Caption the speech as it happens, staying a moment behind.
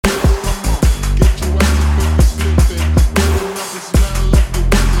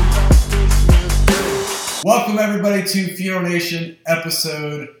everybody, to Funeral Nation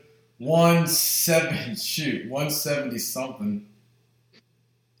episode 170 something.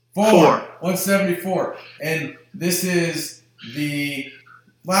 174. And this is the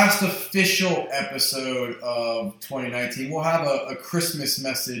last official episode of 2019. We'll have a Christmas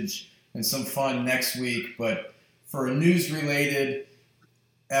message and some fun next week, but for a news-related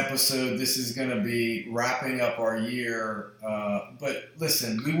episode, this is going to be wrapping up our year. But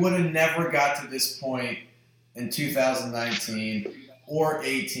listen, we would have never got to this point in 2019 or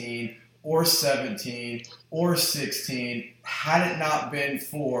 18 or 17 or 16 had it not been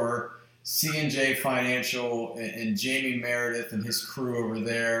for C&J Financial and Jamie Meredith and his crew over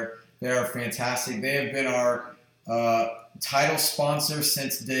there. They are fantastic. They have been our title sponsor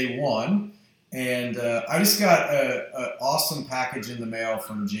since day one. And I just got an awesome package in the mail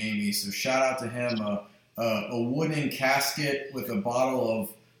from Jamie, so shout out to him. A wooden casket with a bottle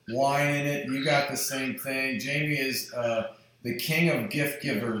of wine in it. You got the same thing. Jamie is the king of gift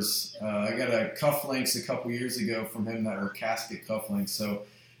givers. I got a cufflinks a couple years ago from him that were casket cufflinks. So,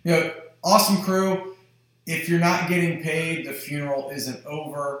 awesome crew. If you're not getting paid, the funeral isn't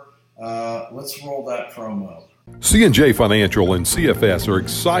over. Let's roll that promo. C&J Financial and CFS are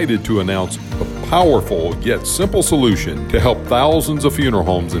excited to announce a powerful yet simple solution to help thousands of funeral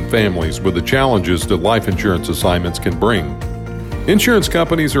homes and families with the challenges that life insurance assignments can bring. Insurance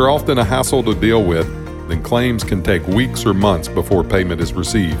companies are often a hassle to deal with, and claims can take weeks or months before payment is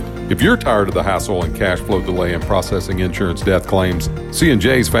received. If you're tired of the hassle and cash flow delay in processing insurance death claims,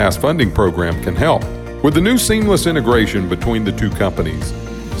 C&J's Fast Funding program can help. With the new seamless integration between the two companies,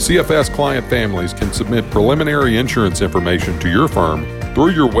 CFS client families can submit preliminary insurance information to your firm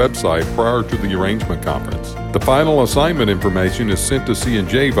through your website prior to the arrangement conference. The final assignment information is sent to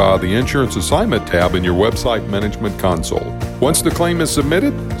C&J via the Insurance Assignment tab in your website management console. Once the claim is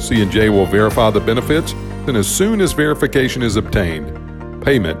submitted, C&J will verify the benefits, and as soon as verification is obtained,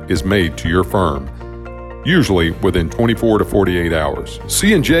 payment is made to your firm, usually within 24 to 48 hours.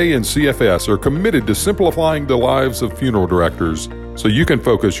 C&J and CFS are committed to simplifying the lives of funeral directors so you can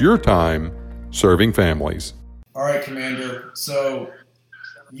focus your time serving families. All right, Commander. So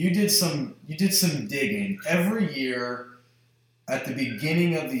you did some digging. Every year at the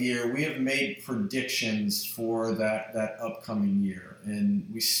beginning of the year, we have made predictions for that upcoming year. And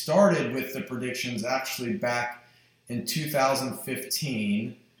we started with the predictions actually back in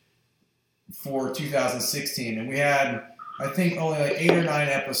 2015 for 2016. And we had, I think, only like 8 or 9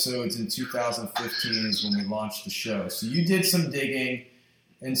 episodes in 2015 is when we launched the show. So you did some digging.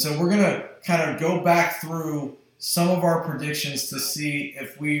 And so we're going to kind of go back through some of our predictions to see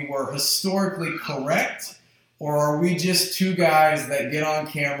if we were historically correct, or are we just two guys that get on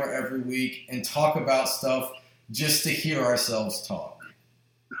camera every week and talk about stuff just to hear ourselves talk?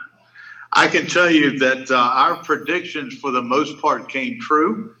 I can tell you that our predictions for the most part came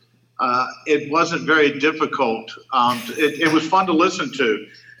true. It wasn't very difficult. It was fun to listen to.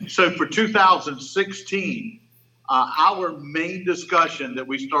 So for 2016, our main discussion that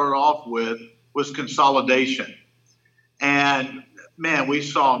we started off with was consolidation. And, man, we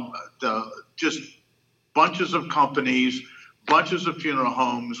saw just bunches of companies, bunches of funeral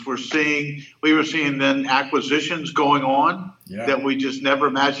homes. We were seeing then acquisitions going on that we just never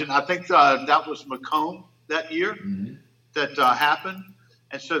imagined. I think that was Macomb that year that happened.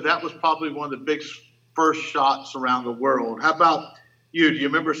 And so that was probably one of the big first shots around the world. How about you? Do you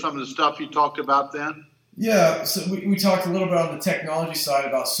remember some of the stuff you talked about then? Yeah, so we talked a little bit on the technology side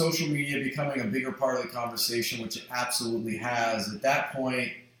about social media becoming a bigger part of the conversation, which it absolutely has. At that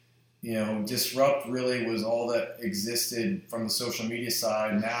point, Disrupt really was all that existed from the social media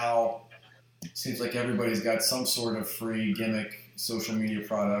side. Now, it seems like everybody's got some sort of free gimmick social media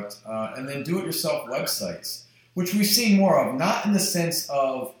product. And then do-it-yourself websites, which we've seen more of, not in the sense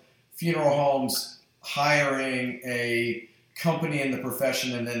of funeral homes hiring a company in the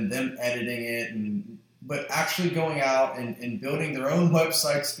profession and then them editing it, but actually going out and building their own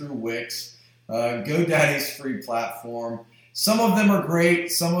websites through Wix, GoDaddy's free platform. Some of them are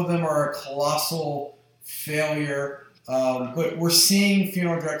great. Some of them are a colossal failure. But we're seeing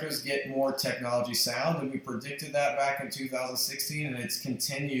funeral directors get more technology sound, and we predicted that back in 2016, and it's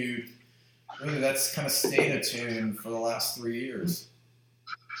continued. Really, that's kind of stayed attuned for the last 3 years.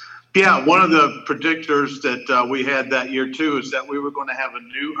 Yeah, one of the predictors that we had that year, too, is that we were going to have a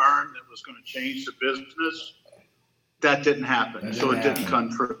new urn that was going to change the business. That didn't happen, it didn't come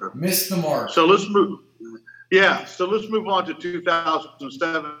true. Missed the mark. So let's move. Yeah, so let's move on to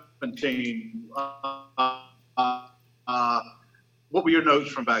 2017. What were your notes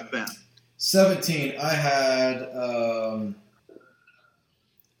from back then? 17, I had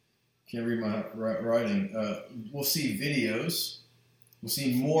Can't read my writing. We'll see videos. We'll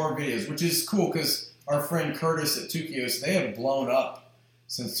see more videos, which is cool because our friend Curtis at Tukios, they have blown up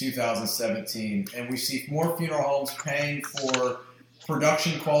since 2017. And we see more funeral homes paying for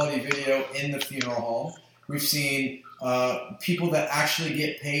production quality video in the funeral home. We've seen people that actually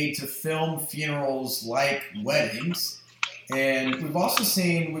get paid to film funerals like weddings. And we've also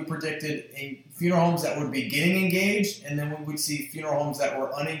seen, we predicted funeral homes that would be getting engaged, and then we would see funeral homes that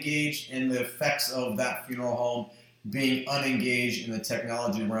were unengaged and the effects of that funeral home being unengaged in the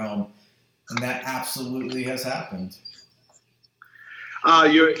technology realm. And that absolutely has happened.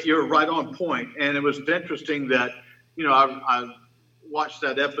 You're right on point. And it was interesting that, I watched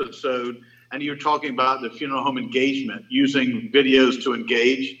that episode and you're talking about the funeral home engagement, using videos to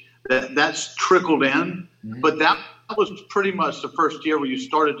engage. That's trickled in, but that was pretty much the first year where you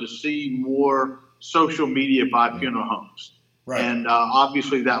started to see more social media by funeral homes. Right. And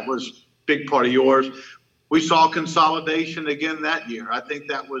obviously that was a big part of yours. We saw consolidation again that year. I think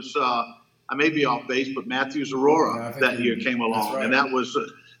that was, I may be off base, but Matthews Aurora that year came along. Right. And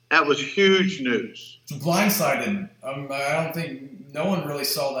that was huge news. It's blindsided. I don't think no one really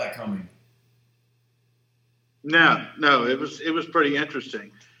saw that coming. No, it was pretty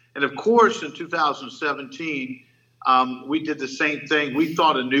interesting. And of course, in 2017, we did the same thing. We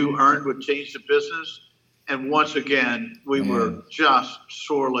thought a new EARN would change the business. And once again, we were just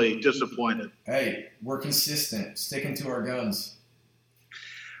sorely disappointed. Hey, we're consistent, sticking to our guns.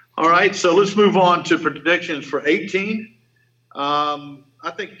 All right, so let's move on to predictions for 18.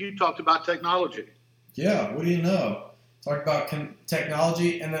 I think you talked about technology. Yeah, what do you know? Talked about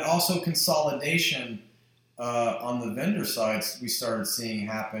technology and then also consolidation on the vendor sides we started seeing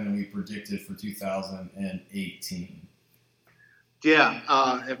happen and we predicted for 2018.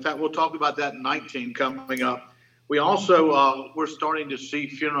 Yeah, in fact, we'll talk about that in 19 coming up. We also, we're starting to see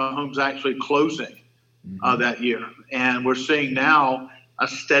funeral homes actually closing that year. And we're seeing now a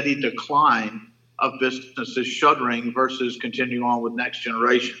steady decline of businesses shuttering versus continuing on with next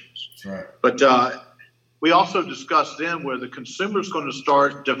generations. That's right. But we also discussed then where the consumer's going to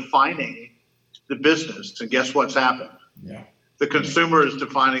start defining the business. And guess what's happened? Yeah. The consumer is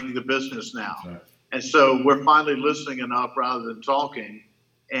defining the business now. Right. And so we're finally listening enough rather than talking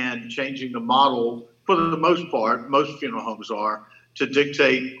and changing the model for the most part, most funeral homes are, to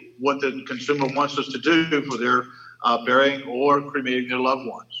dictate what the consumer wants us to do for their burying or cremating their loved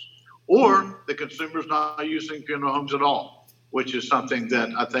ones. Or the consumer's not using funeral homes at all, which is something that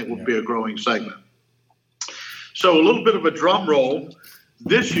I think will be a growing segment. So a little bit of a drum roll.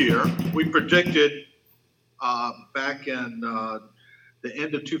 This year, we predicted back in the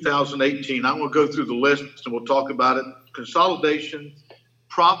end of 2018, I'm going to go through the list and we'll talk about it. Consolidation,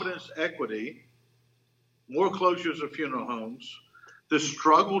 Providence Equity, more closures of funeral homes, the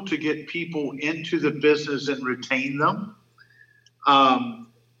struggle to get people into the business and retain them.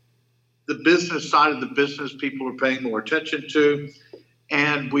 The business side of the business people are paying more attention to.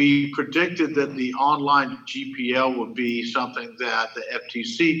 And we predicted that the online GPL would be something that the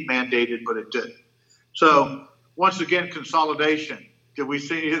FTC mandated, but it didn't. So once again, consolidation. Did we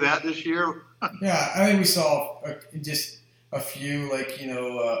see any of that this year? Yeah, I think we saw just a few,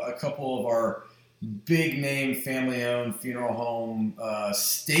 a couple of our big name family-owned funeral home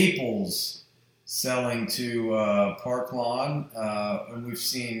staples selling to Park Lawn. And we've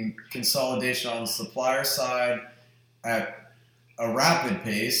seen consolidation on the supplier side at a rapid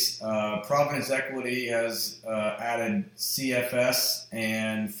pace. Providence Equity has added CFS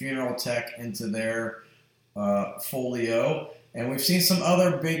and Funeral Tech into their folio. And we've seen some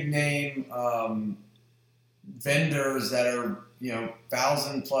other big name vendors that are,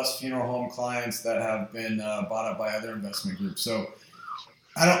 1,000+ funeral home clients that have been bought up by other investment groups. So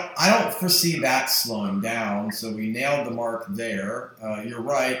I don't foresee that slowing down. So we nailed the mark there. You're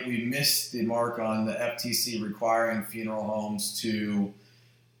right. We missed the mark on the FTC requiring funeral homes to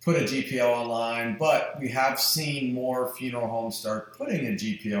put a GPO online, but we have seen more funeral homes start putting a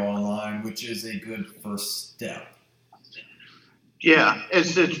GPO online, which is a good first step. Yeah,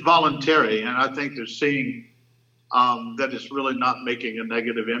 it's voluntary, and I think they're seeing that it's really not making a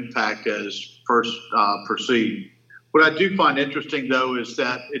negative impact as first perceived. What I do find interesting, though, is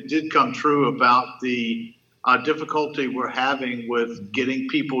that it did come true about the difficulty we're having with getting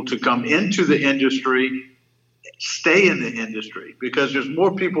people to come into the industry, stay in the industry, because there's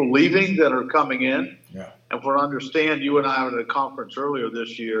more people leaving than are coming in. Yeah. And for understand, you and I were at a conference earlier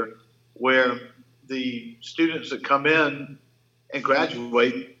this year where the students that come in and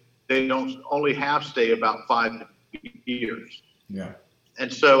graduate, they don't only have stay about 5 years. Yeah.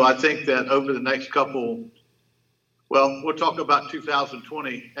 And so I think that over the next couple Well, we'll talk about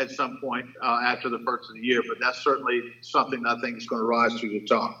 2020 at some point after the first of the year, but that's certainly something I think is going to rise to the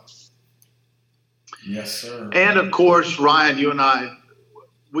top. Yes, sir. And of course, Ryan, you and I,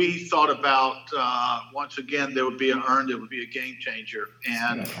 we thought about once again there would be an earned, it would be a game changer,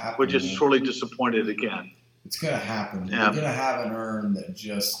 and we're just sorely disappointed again. It's going to happen. Yeah. We're going to have an earn that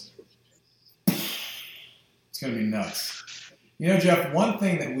just, it's going to be nuts. You know, Jeff, one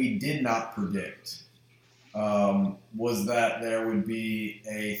thing that we did not predict was that there would be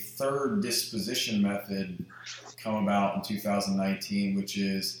a third disposition method come about in 2019, which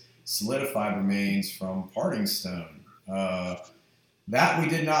is solidified remains from parting stone. That we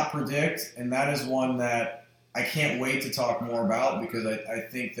did not predict, and that is one that I can't wait to talk more about because I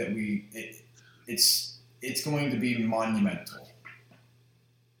think that it's going to be monumental.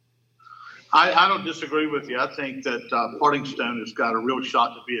 I don't disagree with you. I think that Parting Stone has got a real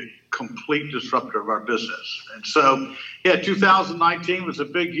shot to be a complete disruptor of our business. And so, 2019 was a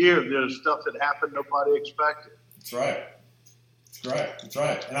big year. There's stuff that happened nobody expected. That's right. That's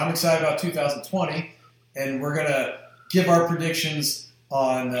right. And I'm excited about 2020, and we're going to give our predictions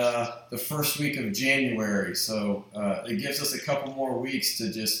on the first week of January. So it gives us a couple more weeks to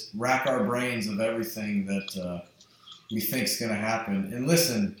just rack our brains of everything that we think is going to happen. And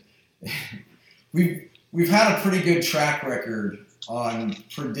listen, we've had a pretty good track record on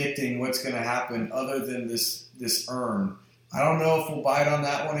predicting what's going to happen other than this earn. I don't know if we'll bite on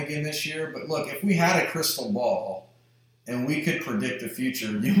that one again this year, but look, if we had a crystal ball and we could predict the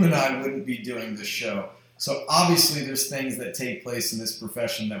future, you and I wouldn't be doing this show. So obviously there's things that take place in this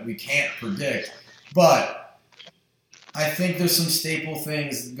profession that we can't predict, but I think there's some staple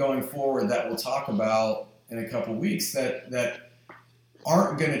things going forward that we'll talk about in a couple weeks that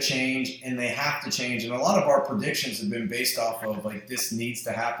aren't going to change, and they have to change. And a lot of our predictions have been based off of like, this needs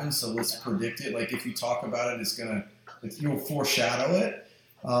to happen, so let's predict it. Like if you talk about it, you'll foreshadow it.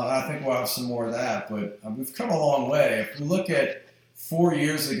 I think we'll have some more of that, but we've come a long way. If we look at 4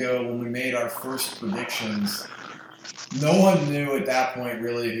 years ago when we made our first predictions, no one knew at that point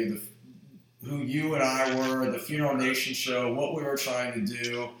really who you and I were, the Funeral Nation show, what we were trying to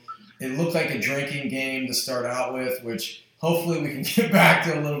do. It looked like a drinking game to start out with, which hopefully we can get back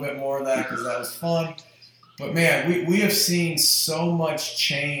to a little bit more of that because that was fun. But man, we have seen so much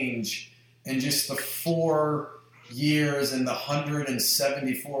change in just the 4 years and the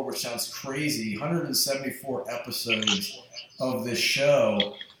 174, which sounds crazy, 174 episodes of this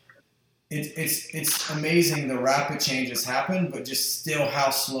show. It's amazing the rapid changes happen, but just still how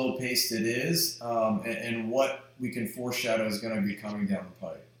slow paced it is, and what we can foreshadow is going to be coming down the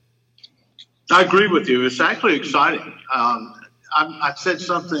pipe. I agree with you. It's actually exciting. I said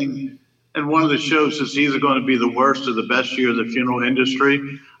something in one of the shows that's either going to be the worst or the best year of the funeral industry.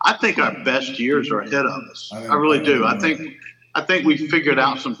 I think our best years are ahead of us. I really do. I think we figured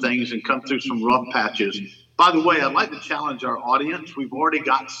out some things and come through some rough patches. By the way, I'd like to challenge our audience. We've already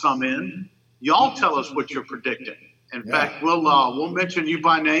got some in. Y'all tell us what you're predicting. In fact, we'll mention you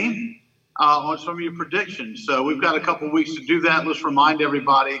by name on some of your predictions. So we've got a couple of weeks to do that. Let's remind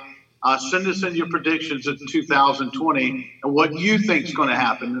everybody. Send us in your predictions in 2020 and what you think is going to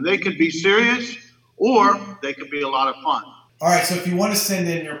happen. And they could be serious or they could be a lot of fun. All right, so if you want to send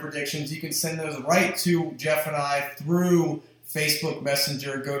in your predictions, you can send those right to Jeff and I through Facebook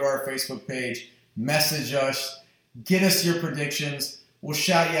Messenger. Go to our Facebook page, message us, get us your predictions. We'll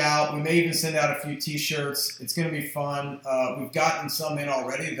shout you out. We may even send out a few T-shirts. It's going to be fun. We've gotten some in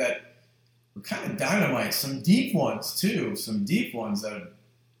already that were kind of dynamite. Some deep ones, too. Some deep ones that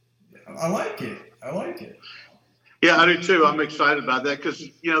I like it. Yeah, I do too. I'm excited about that because,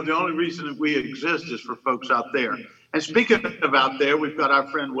 the only reason that we exist is for folks out there. And speaking of out there, we've got our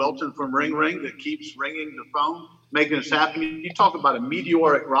friend Welton from Ring Ring that keeps ringing the phone, making us happy. You talk about a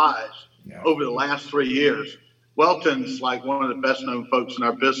meteoric rise over the last 3 years. Welton's like one of the best known folks in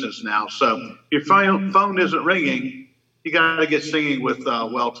our business now. So if your phone isn't ringing, you got to get singing with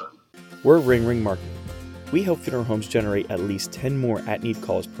Welton. We're Ring Ring Marketing. We help funeral homes generate at least 10 more at-need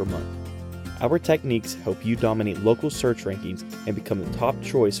calls per month. Our techniques help you dominate local search rankings and become the top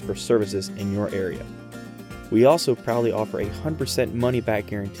choice for services in your area. We also proudly offer a 100% money-back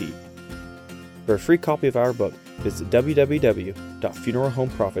guarantee. For a free copy of our book, visit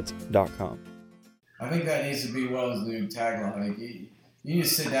www.funeralhomeprofits.com. I think that needs to be Welton's new tagline. You need to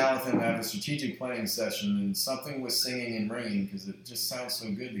sit down with him and have a strategic planning session and something with singing and ringing because it just sounds so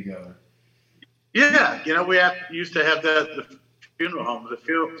good together. Yeah, we used to have that at the funeral home. The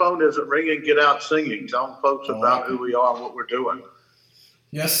phone isn't ringing, get out singing, telling folks about who we are and what we're doing.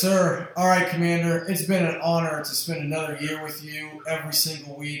 Yes, sir. All right, Commander. It's been an honor to spend another year with you every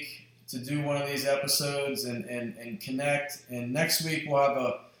single week. to do one of these episodes and connect. And next week we'll have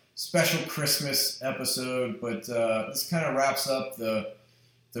a special Christmas episode, but this kind of wraps up the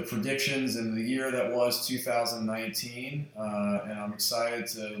predictions and the year that was 2019. And I'm excited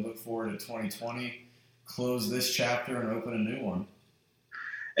to look forward to 2020, close this chapter and open a new one.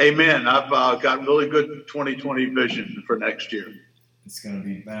 Amen. I've got really good 2020 vision for next year. It's going to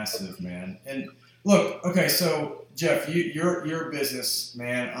be massive, man. And look, okay, so Jeff, you're a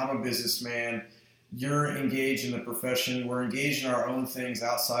businessman. I'm a businessman. You're engaged in the profession. We're engaged in our own things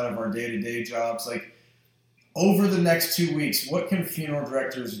outside of our day-to-day jobs. Like, over the next 2 weeks, what can funeral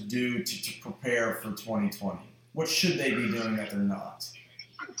directors do to prepare for 2020? What should they be doing that they're not?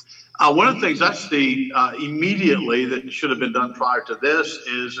 One of the things I see immediately that should have been done prior to this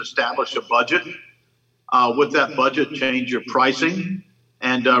is establish a budget. With that budget, change your pricing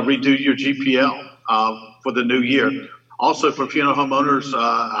and redo your GPL for the new year. Also, for funeral homeowners,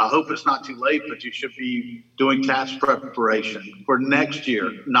 I hope it's not too late, but you should be doing tax preparation for next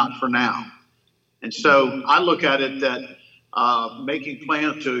year, not for now. And so I look at it that making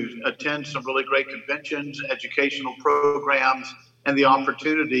plans to attend some really great conventions, educational programs, and the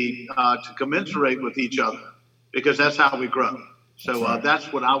opportunity to commensurate with each other, because that's how we grow. So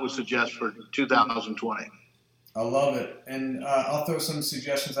that's what I would suggest for 2020. I love it. And I'll throw some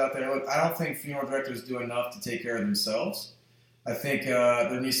suggestions out there. Look, I don't think funeral directors do enough to take care of themselves. I think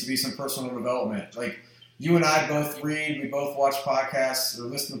there needs to be some personal development. Like, you and I both read, we both watch podcasts or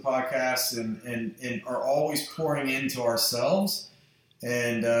listen to podcasts and are always pouring into ourselves.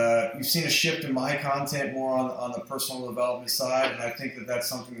 And you've seen a shift in my content more on the personal development side. And I think that that's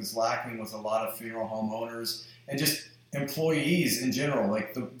something that's lacking with a lot of funeral homeowners and just employees in general.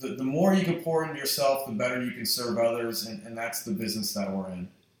 Like, the more you can pour into yourself, the better you can serve others. And that's the business that we're in.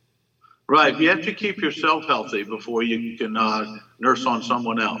 Right. You have to keep yourself healthy before you can nurse on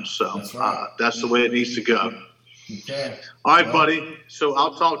someone else. So that's, right. That's the way it needs to go. Okay. All right, buddy. So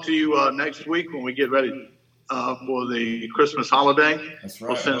I'll talk to you next week when we get ready for the Christmas holiday. That's right.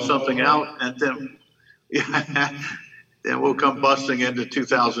 We'll send something out, and then then we'll come busting into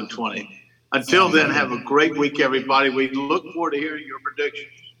 2020. Until then, have a great week, everybody. We look forward to hearing your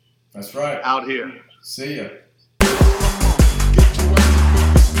predictions. That's right. Out here. See ya. Get your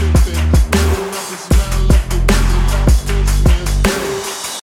ass to sleeping.